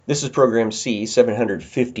This is program C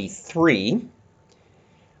 753.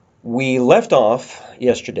 We left off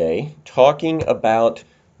yesterday talking about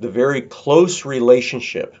the very close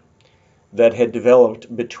relationship that had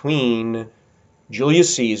developed between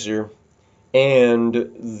Julius Caesar and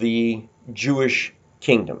the Jewish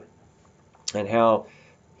kingdom, and how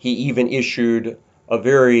he even issued a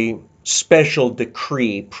very special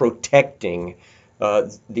decree protecting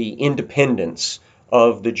the independence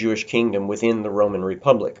of the Jewish kingdom within the Roman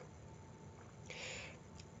Republic.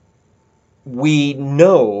 We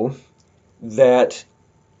know that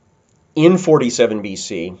in 47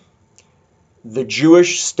 BC, the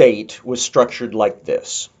Jewish state was structured like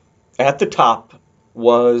this. At the top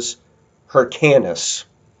was Hyrcanus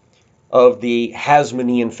of the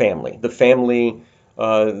Hasmonean family, the family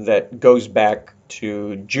that goes back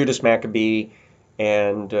to Judas Maccabee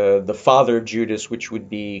and the father of Judas, which would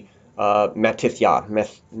be Mattathiah.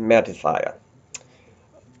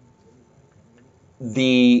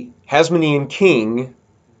 The Hasmonean king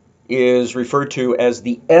is referred to as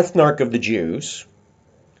the ethnarch of the Jews,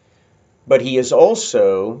 but he is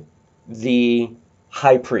also the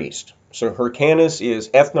high priest. So Hyrcanus is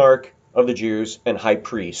ethnarch of the Jews and high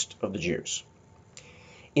priest of the Jews.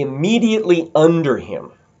 Immediately under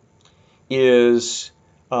him is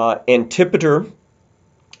Antipater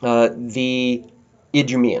the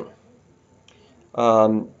Idumean.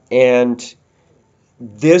 And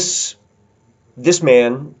this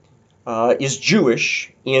man is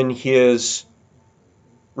Jewish in his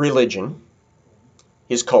religion,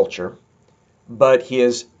 his culture, but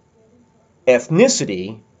his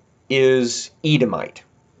ethnicity is Edomite.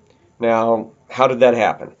 Now, how did that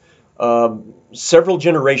happen? Several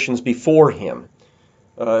generations before him,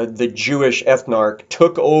 the Jewish ethnarch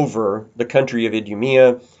took over the country of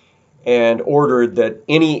Idumea and ordered that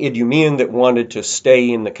any Idumean that wanted to stay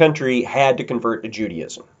in the country had to convert to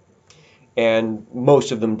Judaism. And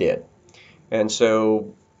most of them did. And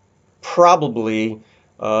so probably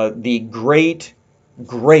the great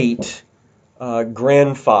grandfather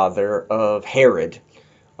of Herod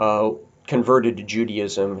converted to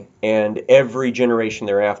Judaism, and every generation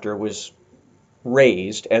thereafter was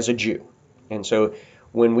raised as a Jew. And so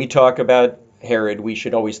when we talk about Herod, we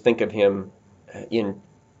should always think of him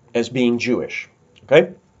as being Jewish.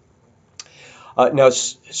 Okay?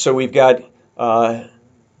 So we've got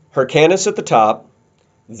Hyrcanus at the top,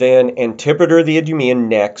 then Antipater the Idumean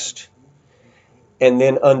next, and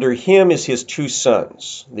then under him is his two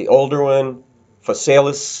sons. The older one,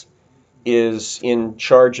 Phasaelus, is in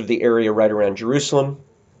charge of the area right around Jerusalem,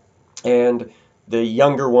 and the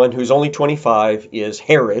younger one, who's only 25, is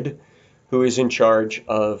Herod, who is in charge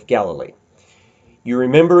of Galilee. You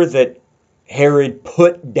remember that Herod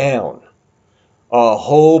put down a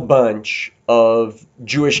whole bunch of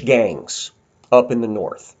Jewish gangs up in the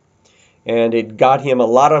north, and it got him a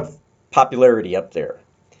lot of popularity up there.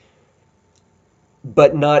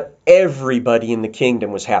 But not everybody in the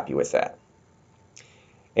kingdom was happy with that.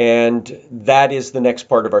 And that is the next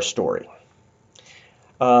part of our story.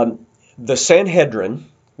 The Sanhedrin,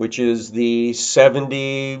 which is the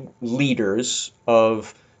 70 leaders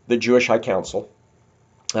of the Jewish High Council,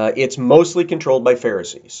 it's mostly controlled by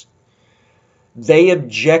Pharisees. They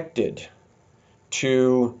objected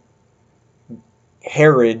to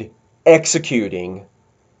Herod executing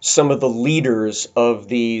some of the leaders of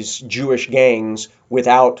these Jewish gangs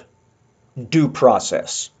without due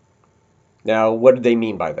process. Now, what did they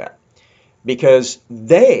mean by that? Because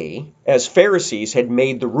they, as Pharisees, had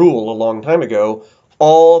made the rule a long time ago,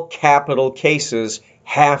 all capital cases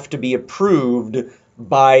have to be approved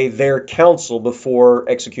by their council before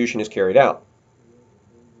execution is carried out.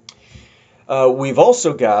 We've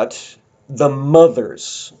also got the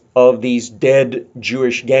mothers of these dead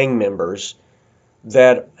Jewish gang members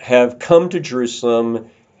that have come to Jerusalem,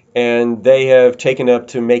 and they have taken up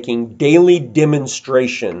to making daily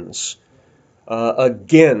demonstrations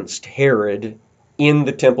against Herod in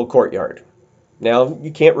the temple courtyard. Now,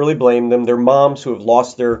 you can't really blame them. They're moms who have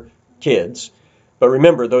lost their kids. But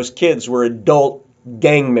remember, those kids were adult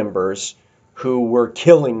gang members who were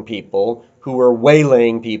killing people, who were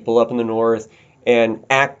waylaying people up in the north and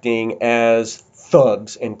acting as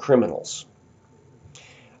thugs and criminals.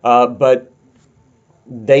 But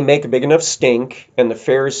they make a big enough stink, and the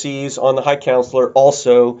Pharisees on the High Council are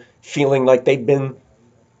also feeling like they've been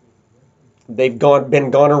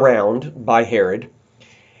gone around by Herod.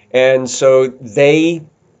 And so they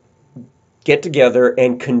get together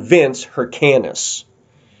and convince Hyrcanus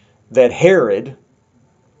that Herod,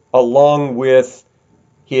 along with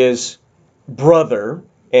his brother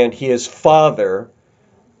and his father,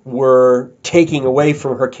 were taking away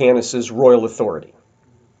from Hyrcanus's royal authority.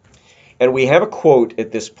 And we have a quote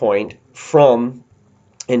at this point from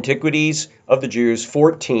Antiquities of the Jews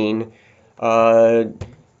 14,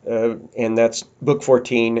 and that's book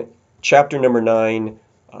 14, chapter number 9,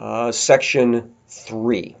 section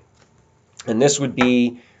 3. And this would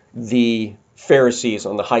be the Pharisees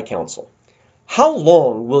on the high council. How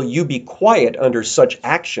long will you be quiet under such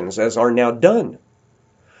actions as are now done?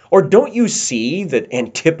 Or don't you see that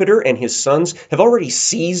Antipater and his sons have already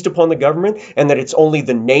seized upon the government, and that it's only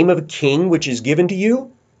the name of a king which is given to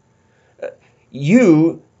you?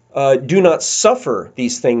 You do not suffer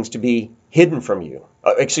these things to be hidden from you.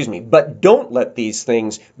 But don't let these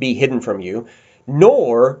things be hidden from you,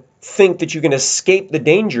 nor think that you can escape the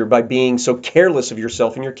danger by being so careless of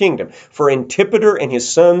yourself and your kingdom. For Antipater and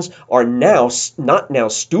his sons are not now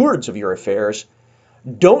stewards of your affairs.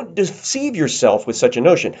 Don't deceive yourself with such a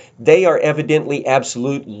notion. They are evidently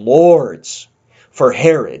absolute lords. For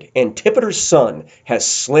Herod, Antipater's son, has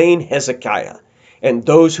slain Hezekiah and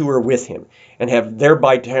those who were with him, and have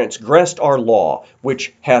thereby transgressed our law,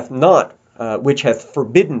 which hath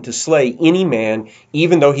forbidden to slay any man,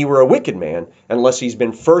 even though he were a wicked man, unless he's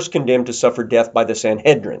been first condemned to suffer death by the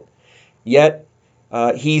Sanhedrin. Yet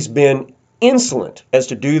he's been insolent as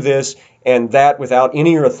to do this, and that without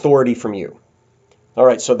any authority from you. All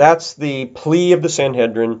right, so that's the plea of the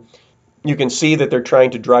Sanhedrin. You can see that they're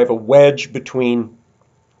trying to drive a wedge between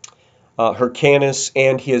Hyrcanus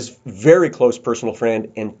and his very close personal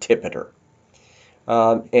friend Antipater.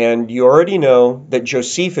 And you already know that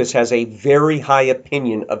Josephus has a very high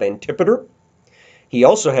opinion of Antipater. He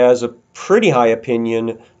also has a pretty high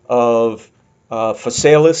opinion of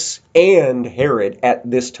Phasaelus and Herod at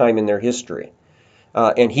this time in their history.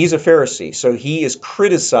 And he's a Pharisee, so he is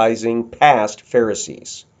criticizing past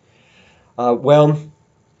Pharisees. Well,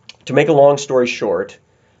 to make a long story short,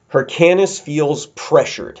 Hyrcanus feels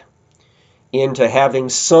pressured into having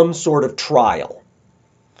some sort of trial.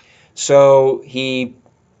 So he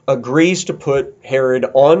agrees to put Herod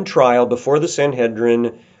on trial before the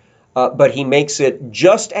Sanhedrin, but he makes it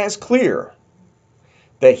just as clear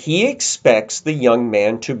that he expects the young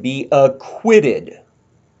man to be acquitted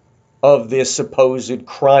of this supposed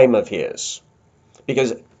crime of his.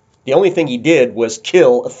 Because the only thing he did was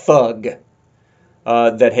kill a thug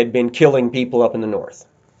that had been killing people up in the north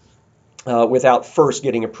without first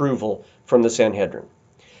getting approval from the Sanhedrin.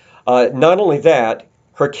 Not only that,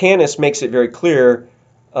 Hyrcanus makes it very clear,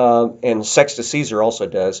 and Sextus Caesar also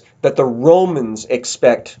does, that the Romans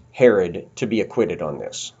expect Herod to be acquitted on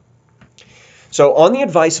this. So on the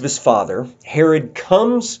advice of his father, Herod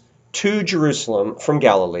comes to Jerusalem from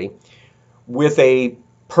Galilee with a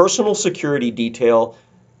personal security detail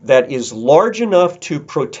that is large enough to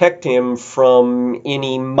protect him from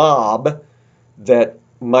any mob that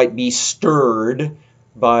might be stirred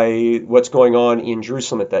by what's going on in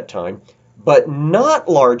Jerusalem at that time, but not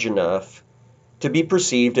large enough to be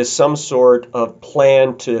perceived as some sort of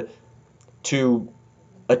plan to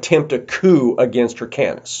attempt a coup against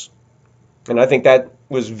Hyrcanus. And I think that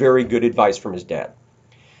was very good advice from his dad.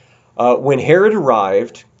 When Herod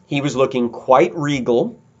arrived, he was looking quite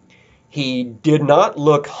regal. He did not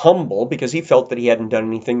look humble because he felt that he hadn't done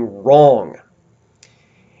anything wrong.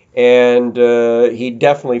 And he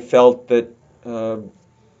definitely felt that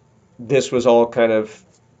this was all kind of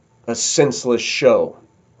a senseless show.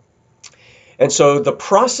 And so the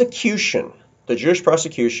prosecution, the Jewish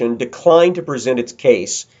prosecution, declined to present its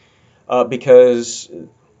case because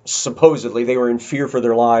supposedly they were in fear for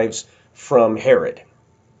their lives from Herod.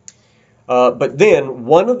 But then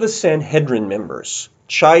one of the Sanhedrin members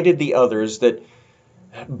chided the others that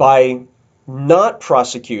by not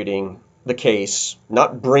prosecuting the case,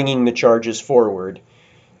 not bringing the charges forward,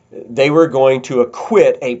 they were going to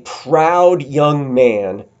acquit a proud young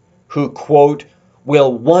man who, quote,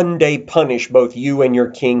 will one day punish both you and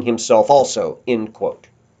your king himself also, end quote.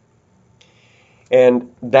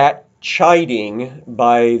 And that chiding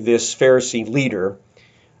by this Pharisee leader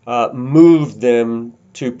moved them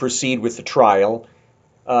to proceed with the trial.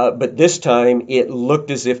 But this time it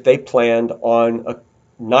looked as if they planned on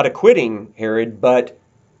not acquitting Herod, but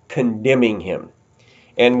condemning him.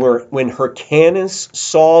 And when Hyrcanus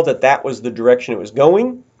saw that that was the direction it was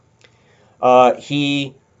going,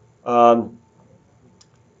 he adjourned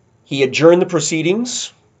the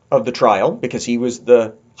proceedings of the trial because he was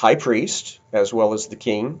the high priest as well as the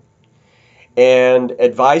king, and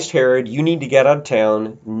advised Herod, you need to get out of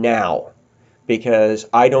town now because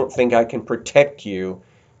I don't think I can protect you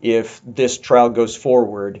if this trial goes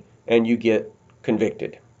forward and you get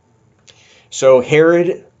convicted. So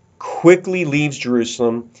Herod quickly leaves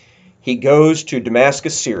Jerusalem. He goes to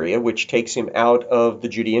Damascus, Syria, which takes him out of the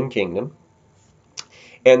Judean kingdom.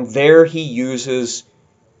 And there he uses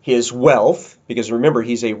his wealth, because remember,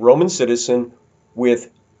 he's a Roman citizen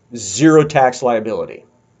with zero tax liability.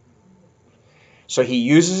 So he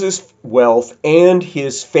uses his wealth and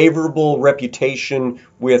his favorable reputation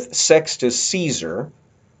with Sextus Caesar,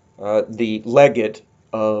 the legate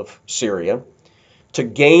of Syria, to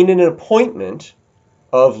gain an appointment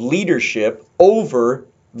of leadership over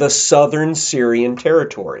the southern Syrian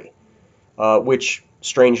territory, which,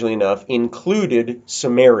 strangely enough, included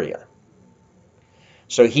Samaria.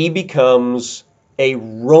 So he becomes a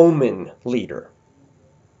Roman leader.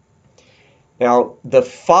 Now, the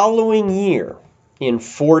following year, in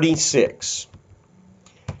 46,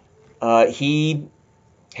 he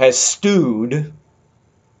has stewed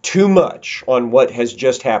too much on what has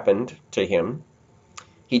just happened to him.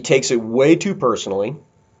 He takes it way too personally,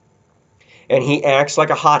 and he acts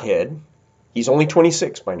like a hothead. He's only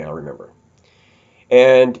 26 by now, remember.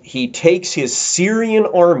 And he takes his Syrian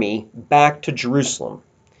army back to Jerusalem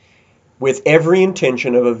with every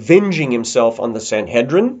intention of avenging himself on the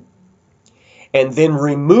Sanhedrin and then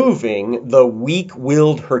removing the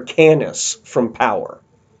weak-willed Hyrcanus from power,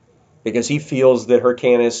 because he feels that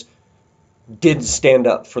Hyrcanus didn't stand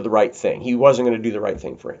up for the right thing. He wasn't going to do the right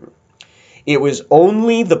thing for him. It was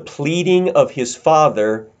only the pleading of his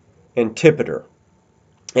father Antipater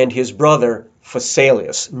and his brother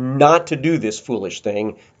Phasaelus not to do this foolish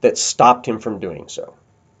thing that stopped him from doing so.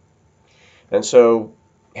 And so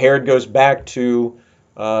Herod goes back to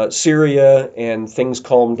Syria, and things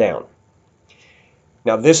calm down.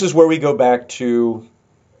 Now, this is where we go back to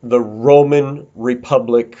the Roman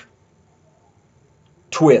Republic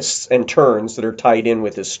twists and turns that are tied in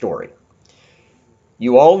with this story.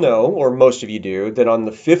 You all know, or most of you do, that on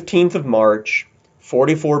the 15th of March,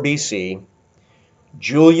 44 BC,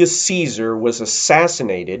 Julius Caesar was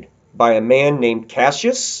assassinated by a man named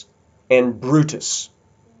Cassius and Brutus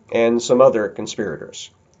and some other conspirators,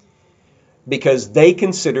 because they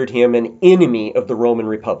considered him an enemy of the Roman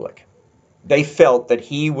Republic. They felt that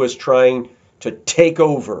he was trying to take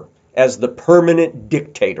over as the permanent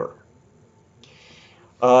dictator.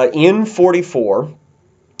 In 44,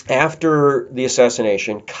 after the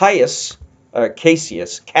assassination, Cassius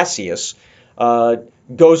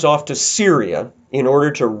goes off to Syria in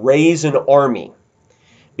order to raise an army,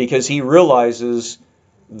 because he realizes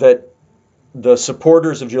that the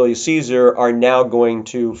supporters of Julius Caesar are now going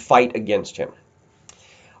to fight against him.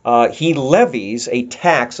 He levies a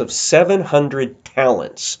tax of 700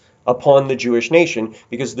 talents upon the Jewish nation,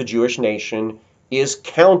 because the Jewish nation is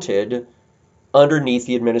counted underneath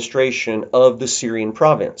the administration of the Syrian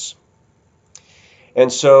province.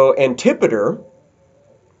 And so Antipater,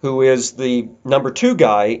 who is the number 2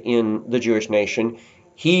 guy in the Jewish nation,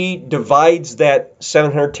 he divides that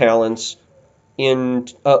 700 talents in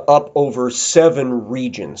up over 7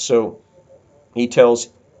 regions. So he tells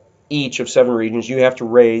each of 7 regions, you have to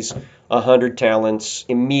raise 100 talents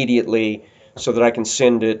immediately so that I can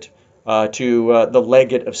send it to the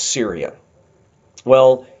legate of Syria.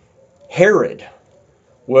 Well, Herod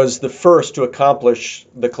was the first to accomplish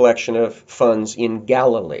the collection of funds in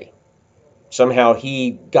Galilee. Somehow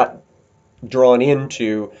he got drawn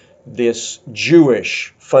into this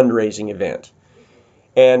Jewish fundraising event.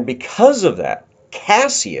 And because of that,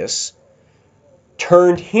 Cassius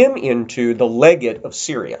turned him into the legate of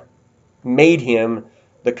Syria, made him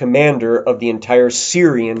the commander of the entire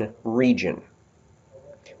Syrian region,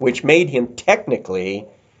 which made him technically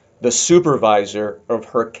the supervisor of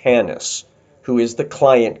Hyrcanus, who is the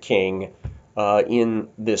client king in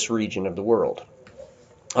this region of the world.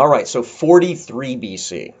 All right, so 43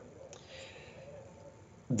 BC.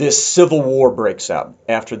 This civil war breaks out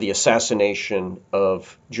after the assassination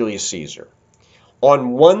of Julius Caesar.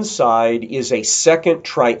 On one side is a second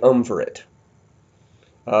triumvirate,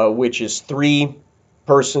 which is 3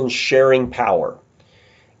 persons sharing power.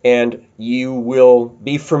 And you will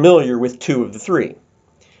be familiar with 2 of the 3.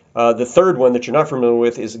 The third one that you're not familiar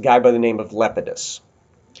with is a guy by the name of Lepidus.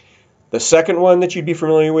 The second one that you'd be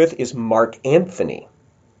familiar with is Mark Antony.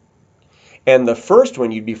 And the first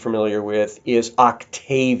one you'd be familiar with is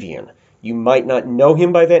Octavian. You might not know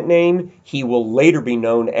him by that name. He will later be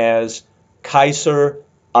known as Caesar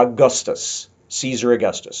Augustus, Caesar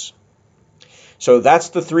Augustus. So that's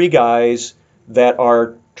the 3 guys that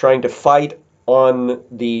are trying to fight on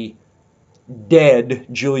the dead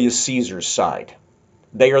Julius Caesar's side.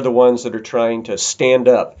 They are the ones that are trying to stand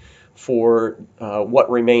up for what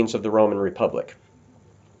remains of the Roman Republic.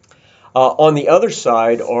 On the other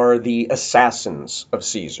side are the assassins of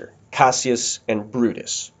Caesar, Cassius and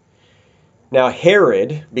Brutus. Now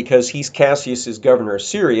Herod, because he's Cassius's governor of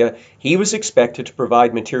Syria, he was expected to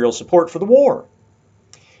provide material support for the war.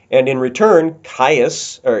 And in return,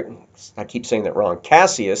 Cassius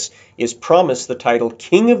is promised the title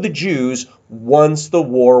King of the Jews once the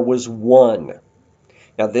war was won.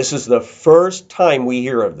 Now, this is the first time we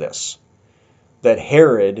hear of this, that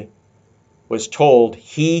Herod was told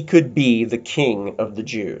he could be the king of the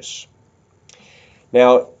Jews.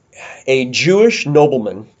 Now, a Jewish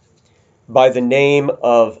nobleman by the name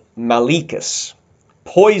of Malichus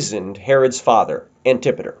poisoned Herod's father,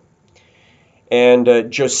 Antipater.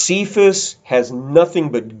 And Josephus has nothing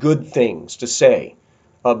but good things to say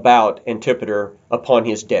about Antipater upon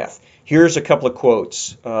his death. Here's a couple of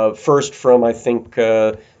quotes. First from, I think,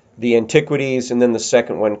 the Antiquities, and then the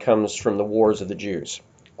second one comes from the Wars of the Jews.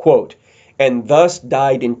 Quote, "And thus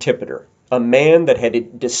died Antipater, a man that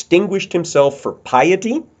had distinguished himself for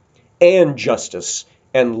piety and justice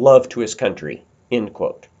and love to his country." End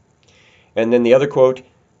quote. And then the other quote,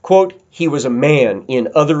 "He was a man in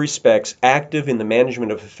other respects active in the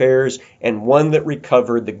management of affairs, and one that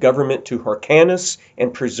recovered the government to Hyrcanus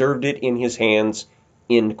and preserved it in his hands."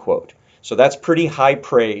 End quote. So that's pretty high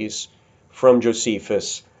praise from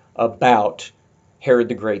Josephus about Herod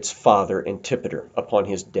the Great's father, Antipater, upon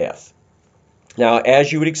his death. Now,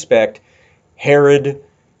 as you would expect, Herod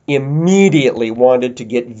immediately wanted to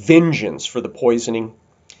get vengeance for the poisoning,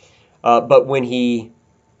 but when he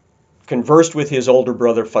conversed with his older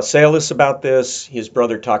brother Phasaelus about this, his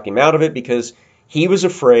brother talked him out of it because he was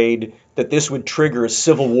afraid that this would trigger a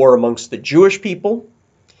civil war amongst the Jewish people,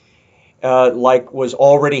 like was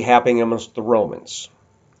already happening amongst the Romans.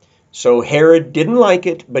 So Herod didn't like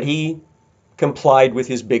it, but he complied with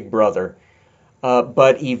his big brother.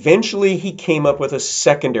 But eventually he came up with a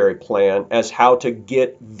secondary plan as how to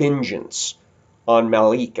get vengeance on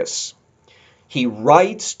Malichus. He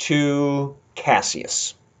writes to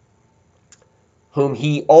Cassius, whom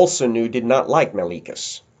he also knew did not like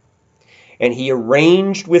Malichus. And he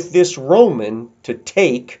arranged with this Roman to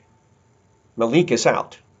take Malichus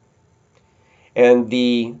out. And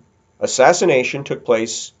the assassination took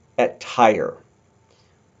place at Tyre,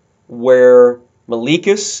 where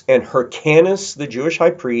Malichus and Hyrcanus, the Jewish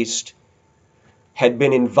high priest, had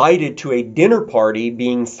been invited to a dinner party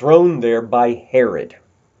being thrown there by Herod.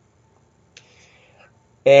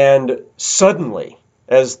 And suddenly,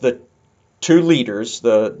 as the two leaders,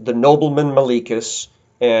 the nobleman Malichus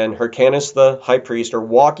and Hyrcanus the high priest, are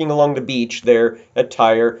walking along the beach there at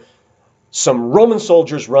Tyre, some Roman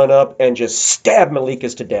soldiers run up and just stab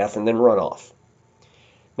Malichus to death and then run off.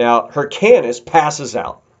 Now, Hyrcanus passes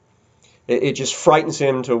out. It just frightens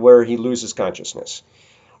him to where he loses consciousness.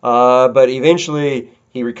 But eventually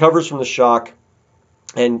he recovers from the shock,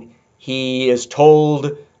 and he is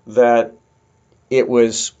told that it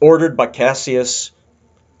was ordered by Cassius,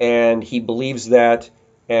 and he believes that,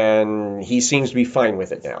 and he seems to be fine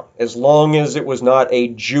with it now. As long as it was not a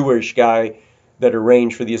Jewish guy that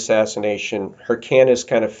arranged for the assassination, Hyrcanus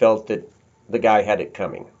kind of felt that the guy had it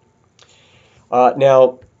coming.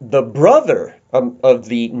 Now, the brother of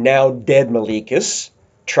the now dead Malichus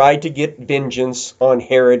tried to get vengeance on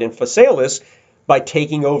Herod and Phasaelus by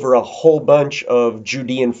taking over a whole bunch of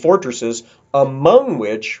Judean fortresses, among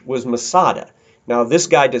which was Masada. Now, this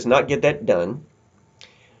guy does not get that done,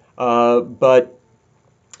 but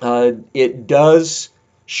it does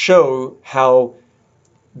show how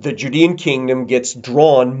the Judean kingdom gets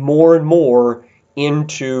drawn more and more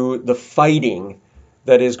into the fighting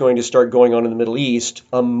that is going to start going on in the Middle East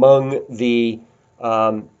among the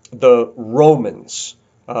Romans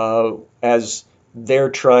as they're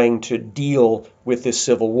trying to deal with this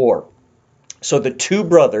civil war. So the two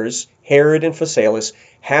brothers, Herod and Phasaelus,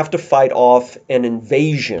 have to fight off an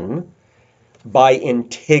invasion by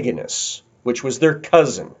Antigonus, which was their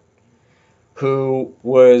cousin, who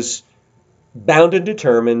was bound and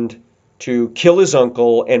determined to kill his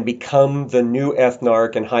uncle and become the new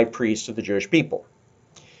ethnarch and high priest of the Jewish people.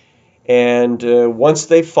 And once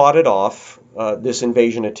they fought it off, this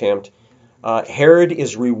invasion attempt, Herod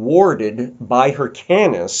is rewarded by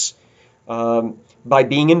Hyrcanus by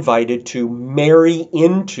being invited to marry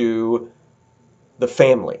into the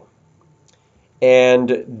family.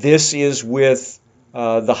 And this is with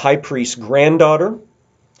the high priest's granddaughter,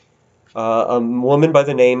 a woman by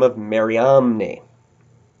the name of Mariamne.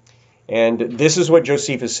 And this is what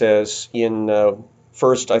Josephus says in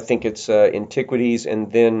first, I think it's Antiquities,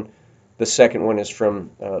 and then the second one is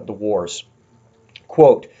from the Wars.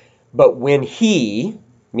 Quote, "But when he,"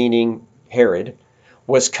 meaning Herod,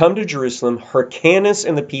 "was come to Jerusalem, Hyrcanus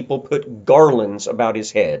and the people put garlands about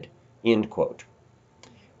his head." End quote.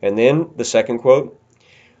 And then the second quote,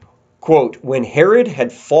 quote, "When Herod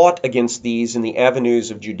had fought against these in the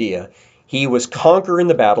avenues of Judea, he was conqueror in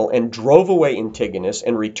the battle and drove away Antigonus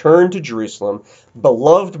and returned to Jerusalem,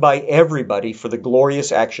 beloved by everybody for the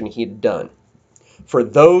glorious action he had done. For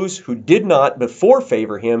those who did not before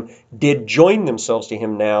favor him did join themselves to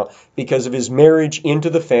him now because of his marriage into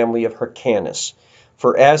the family of Hyrcanus.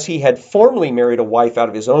 For as he had formerly married a wife out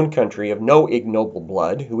of his own country of no ignoble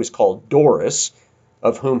blood, who was called Doris,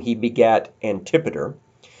 of whom he begat Antipater,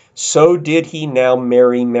 so did he now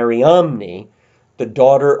marry Mariamne, the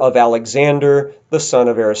daughter of Alexander, the son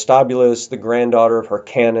of Aristobulus, the granddaughter of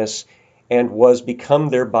Hyrcanus, and was become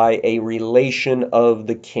thereby a relation of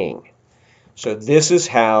the king. So this is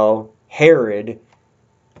how Herod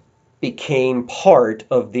became part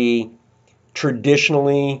of the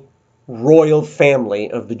traditionally royal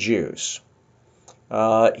family of the Jews.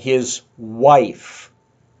 His wife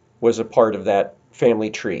was a part of that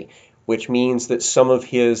family tree, which means that some of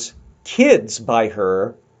his kids by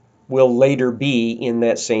her will later be in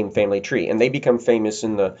that same family tree, and they become famous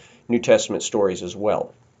in the New Testament stories as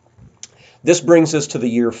well. This brings us to the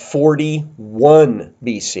year 41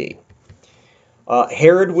 BC.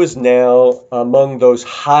 Herod was now among those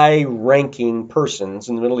high-ranking persons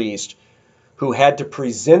in the Middle East who had to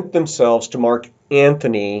present themselves to Mark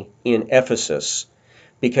Antony in Ephesus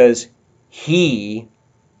because he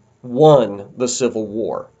won the civil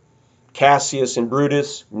war. Cassius and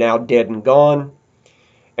Brutus, now dead and gone.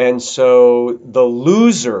 And so the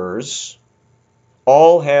losers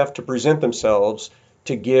all have to present themselves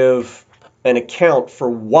to give an account for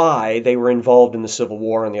why they were involved in the civil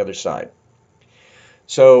war on the other side.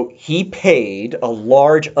 So he paid a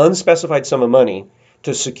large unspecified sum of money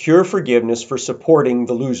to secure forgiveness for supporting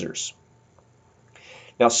the losers.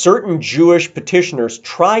 Now, certain Jewish petitioners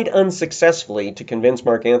tried unsuccessfully to convince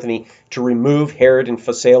Mark Antony to remove Herod and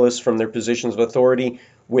Phasaelus from their positions of authority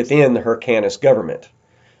within the Hyrcanus government,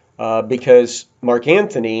 because Mark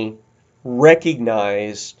Antony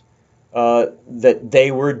recognized that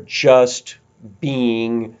they were just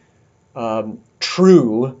being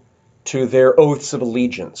true to their oaths of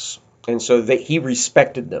allegiance, and so that he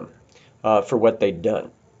respected them for what they'd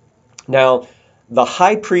done. Now, the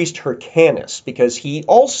high priest Hyrcanus, because he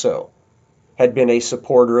also had been a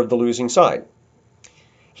supporter of the losing side,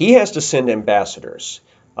 he has to send ambassadors,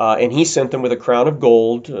 and he sent them with a crown of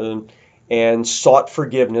gold and sought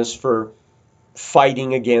forgiveness for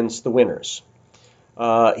fighting against the winners.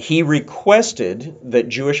 He requested that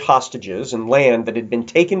Jewish hostages and land that had been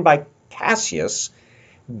taken by Cassius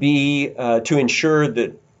be to ensure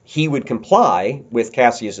that he would comply with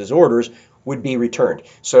Cassius's orders would be returned.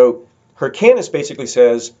 So Hyrcanus basically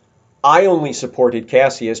says, I only supported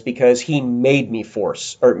Cassius because he made me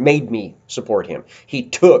support him. He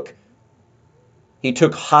took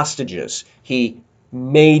hostages. He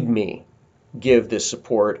made me give this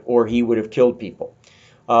support, or he would have killed people.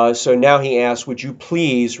 So now he asks, would you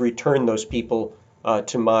please return those people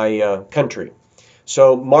to my country?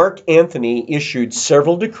 So Mark Antony issued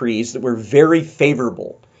several decrees that were very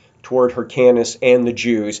favorable toward Hyrcanus and the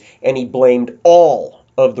Jews, and he blamed all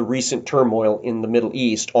of the recent turmoil in the Middle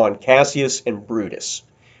East on Cassius and Brutus,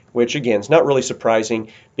 which again is not really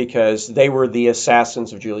surprising because they were the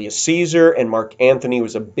assassins of Julius Caesar, and Mark Antony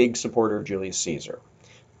was a big supporter of Julius Caesar.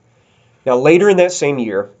 Now later in that same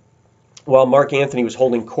year, while Mark Antony was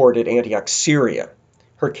holding court at Antioch, Syria,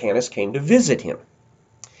 Hyrcanus came to visit him.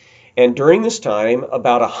 And during this time,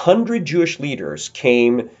 about 100 Jewish leaders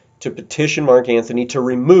came to petition Mark Antony to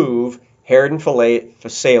remove Herod and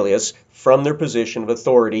Phasaelus from their position of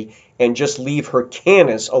authority and just leave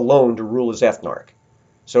Hyrcanus alone to rule as ethnarch.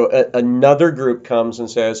 So another group comes and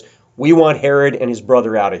says, we want Herod and his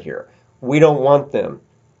brother out of here. We don't want them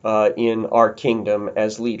in our kingdom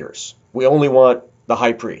as leaders. We only want the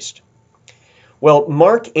high priest. Well,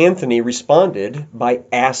 Mark Antony responded by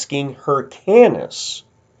asking Hyrcanus,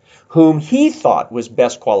 whom he thought was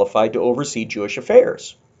best qualified to oversee Jewish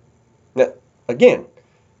affairs. Now, again,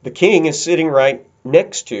 the king is sitting right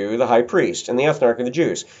next to the high priest and the ethnarch of the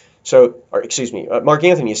Jews. Mark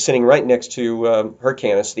Antony is sitting right next to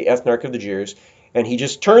Hyrcanus, the ethnarch of the Jews, and he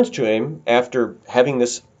just turns to him after having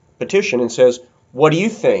this petition and says, what do you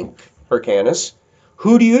think, Hyrcanus?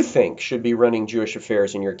 Who do you think should be running Jewish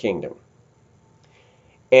affairs in your kingdom?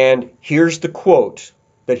 And here's the quote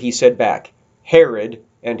that he said back, Herod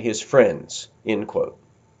and his friends, end quote.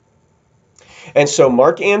 And so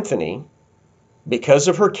Mark Antony, because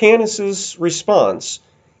of Hyrcanus's response,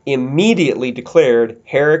 immediately declared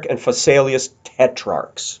Herod and Phasaelus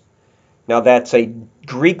tetrarchs. Now that's a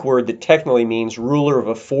Greek word that technically means ruler of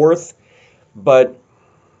a fourth, but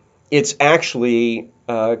it's actually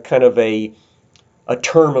kind of a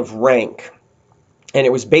term of rank. And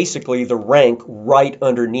it was basically the rank right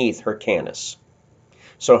underneath Hyrcanus.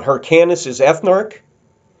 So Hyrcanus is ethnarch,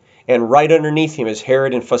 and right underneath him is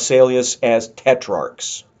Herod and Phasaelus as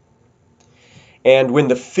tetrarchs. And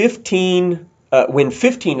when 15 of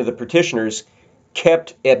the petitioners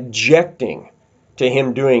kept objecting to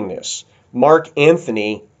him doing this, Mark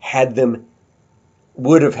Antony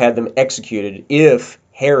would have had them executed if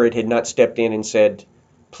Herod had not stepped in and said,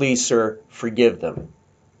 "Please, sir, forgive them.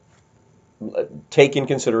 Take in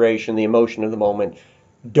consideration the emotion of the moment.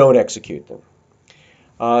 Don't execute them."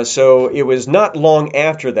 So it was not long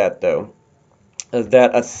after that, though,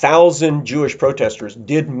 that 1,000 Jewish protesters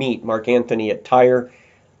did meet Mark Antony at Tyre,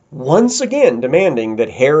 once again demanding that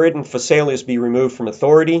Herod and Phasaelus be removed from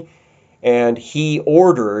authority, and he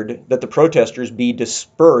ordered that the protesters be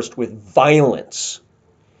dispersed with violence.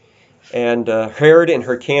 And Herod and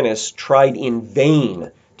Hyrcanus tried in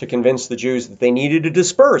vain to convince the Jews that they needed to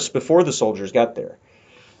disperse before the soldiers got there.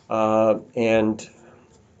 And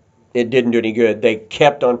it didn't do any good. They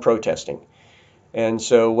kept on protesting. And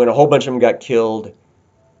so when a whole bunch of them got killed,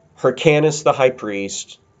 Hyrcanus, the high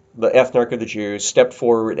priest, the ethnarch of the Jews, stepped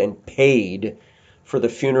forward and paid for the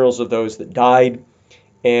funerals of those that died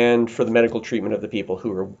and for the medical treatment of the people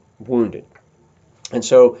who were wounded. And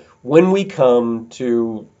so when we come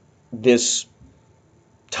to this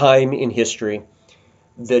time in history,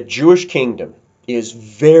 the Jewish kingdom is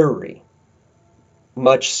very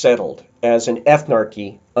much settled as an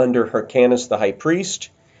ethnarchy under Hyrcanus the high priest,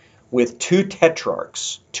 with two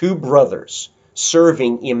tetrarchs, two brothers,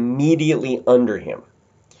 serving immediately under him.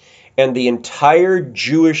 And the entire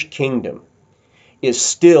Jewish kingdom is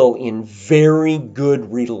still in very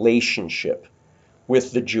good relationship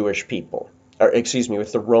with the Jewish people,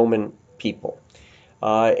 with the Roman people.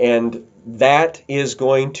 And that is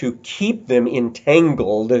going to keep them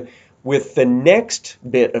entangled with the next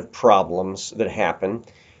bit of problems that happen,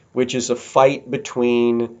 which is a fight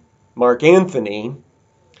between Mark Antony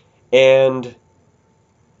and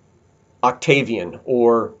Octavian,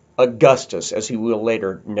 or Augustus, as he will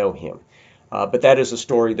later know him. But that is a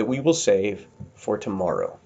story that we will save for tomorrow.